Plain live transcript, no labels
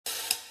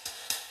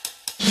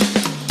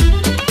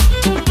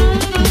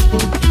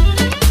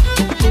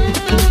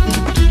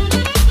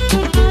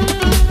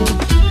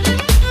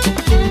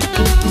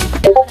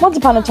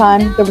upon a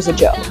time, there was a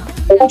Joe.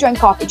 He drank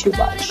coffee too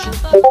much.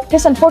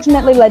 This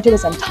unfortunately led to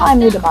his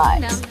untimely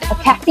demise, a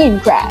caffeine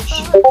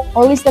crash,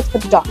 or at least that's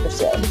what the doctor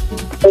said.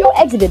 Joe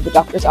exited the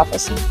doctor's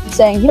office,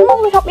 saying, "You know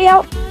what would help me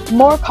out?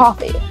 More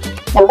coffee."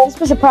 Now, this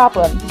was a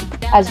problem,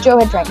 as Joe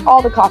had drank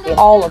all the coffee and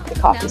all of the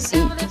coffee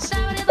seeds.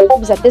 It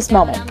was at this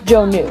moment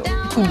Joe knew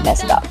he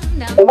messed up.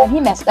 And when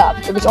he messed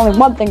up, there was only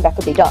one thing that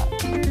could be done.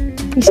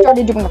 He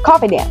started doing a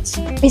coffee dance,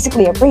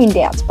 basically a rain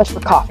dance, but for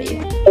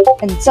coffee.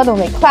 And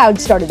suddenly,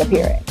 clouds started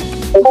appearing.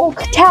 The whole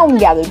town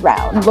gathered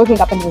round,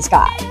 looking up into the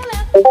sky,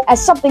 as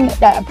something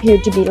that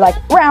appeared to be like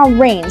brown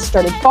rain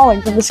started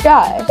falling from the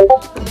sky.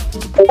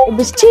 It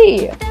was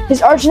T,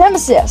 his arch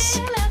nemesis.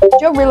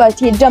 Joe realized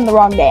he had done the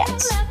wrong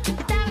dance.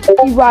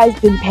 He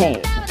writhed in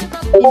pain.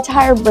 The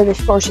entire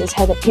British forces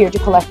had appeared to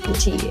collect the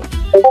tea.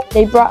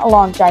 They brought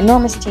along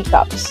ginormous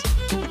teacups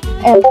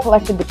and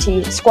collected the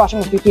tea, squashing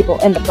a few people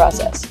in the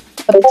process.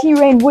 But the tea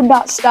rain would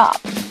not stop.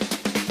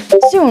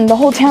 Soon, the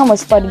whole town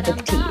was flooded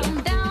with tea,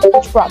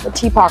 which brought the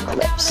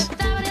teapocalypse.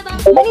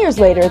 Many years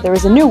later, there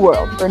was a new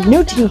world for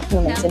new tea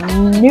humans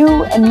and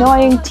new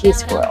annoying tea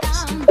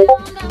squirrels.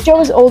 Joe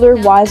was older,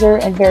 wiser,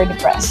 and very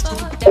depressed.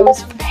 Though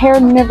his hair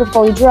never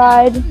fully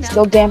dried,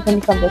 still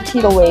dampened from the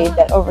tidal wave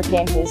that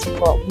overcame his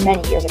world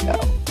many years ago.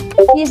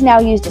 He is now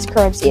used as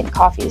currency and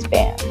coffee is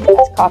banned,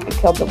 as coffee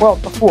killed the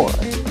world before.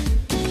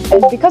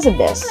 And because of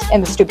this,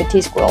 and the stupid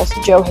tea squirrels,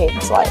 Joe hates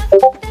his life.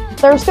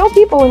 There are still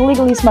people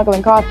illegally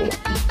smuggling coffee.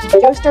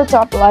 Joe starts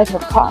off the life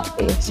of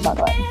coffee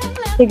smuggling,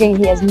 thinking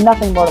he has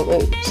nothing more to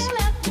lose.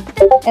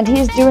 And he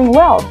is doing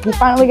well. He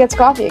finally gets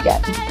coffee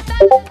again.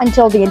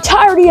 Until the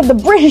entirety of the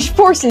British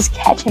forces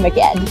catch him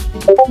again.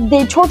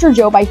 They torture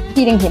Joe by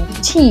feeding him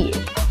tea.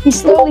 He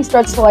slowly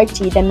starts to like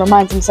tea, then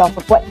reminds himself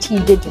of what tea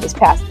did to his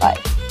past life.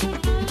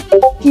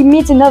 He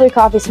meets another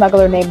coffee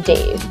smuggler named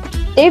Dave.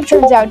 Dave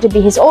turns out to be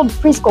his old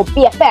preschool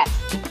BFF.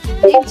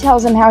 Dave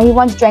tells him how he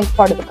once drank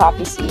part of the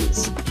coffee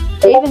seeds.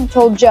 Dave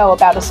told Joe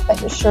about a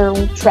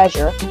special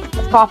treasure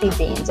of coffee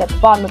beans at the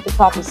bottom of the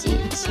coffee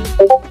seeds.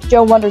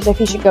 Joe wonders if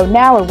he should go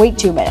now or wait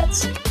 2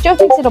 minutes. Joe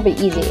thinks it'll be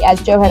easy,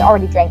 as Joe had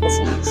already drank the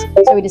seeds,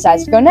 so he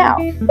decides to go now.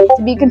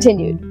 To be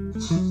continued.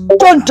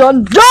 Dun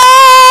dun dun!